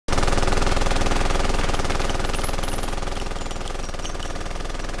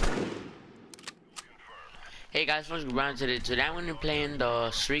Hey guys, what's going on today? Today I'm going to be playing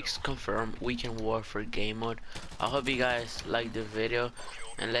the Streaks Confirm Weekend Warfare game mode. I hope you guys like the video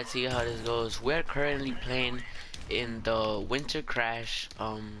and let's see how this goes. We're currently playing in the Winter Crash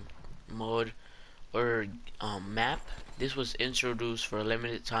mode or map. This was introduced for a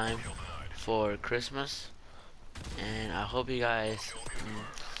limited time for Christmas, and I hope you guys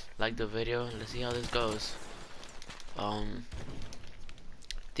like the video. Let's see how this goes.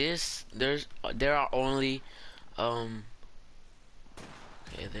 There are only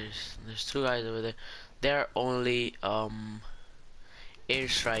okay, there's two guys over there. There are only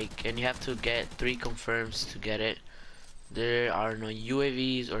airstrike, and you have to get 3 confirms to get it. There are no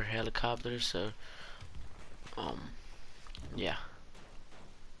UAVs or helicopters, so yeah.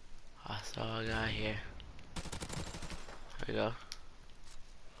 I saw a guy here. There we go.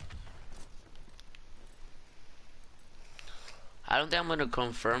 I don't think I'm gonna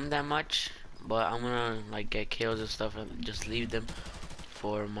confirm that much, but I'm gonna like get kills and stuff and just leave them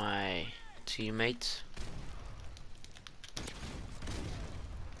for my teammates.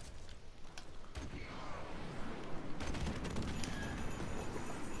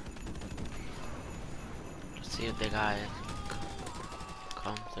 Let's see if the guy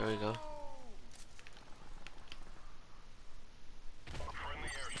comes. There we go.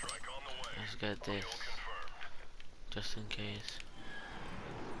 Let's get this, just in case.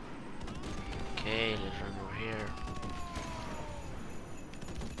 Okay, let's run over here.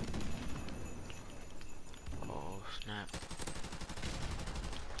 Oh snap.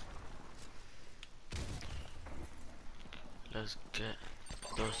 Let's get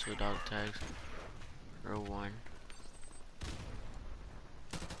those 2 dog tags. Or 1.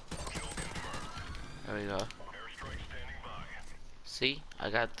 There we go. See,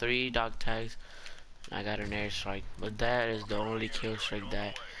 I got 3 dog tags. I got an airstrike, but that is the only kill streak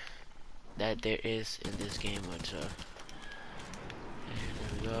that there is in this game mode. So there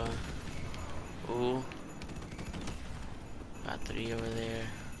we go. Ooh, got 3 over there.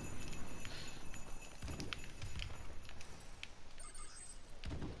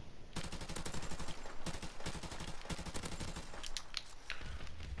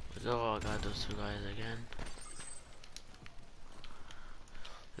 Oh, I got those 2 guys again.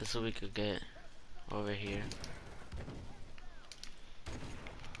 This is what we could get over here.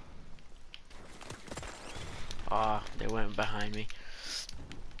 Ah, they went behind me.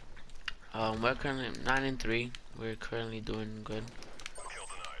 We're currently 9-3. We're currently doing good.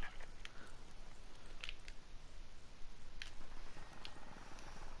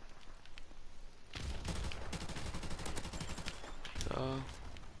 So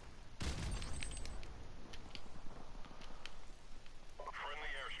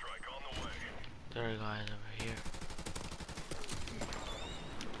there are guys over here.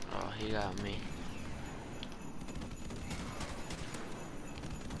 Oh, he got me.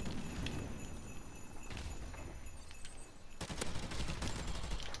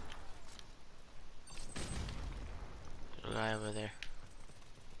 There's a guy over there.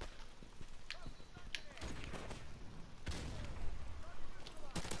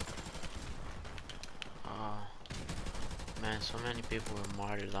 Oh man, so many people were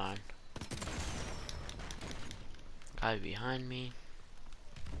martyred on. Guy behind me.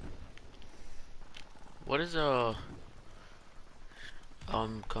 What is the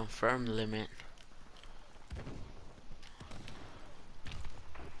confirmed limit?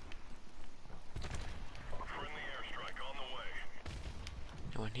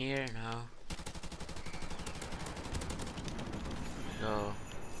 No one here, no. So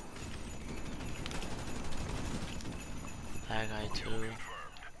that guy too.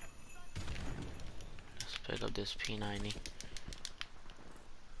 Let's pick up this P90.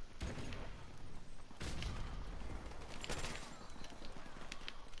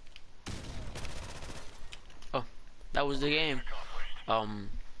 Oh, that was the game.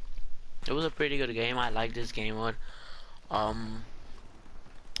 It was a pretty good game. I like this game mode.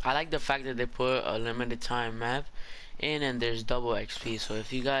 I like the fact that they put a limited time map in and there's double XP. So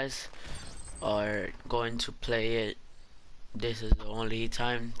if you guys are going to play it, this is the only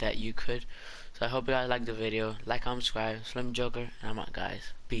time that you could. So I hope you guys like the video. Like, comment, subscribe. Slim Joker, and I'm out,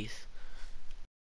 guys. Peace.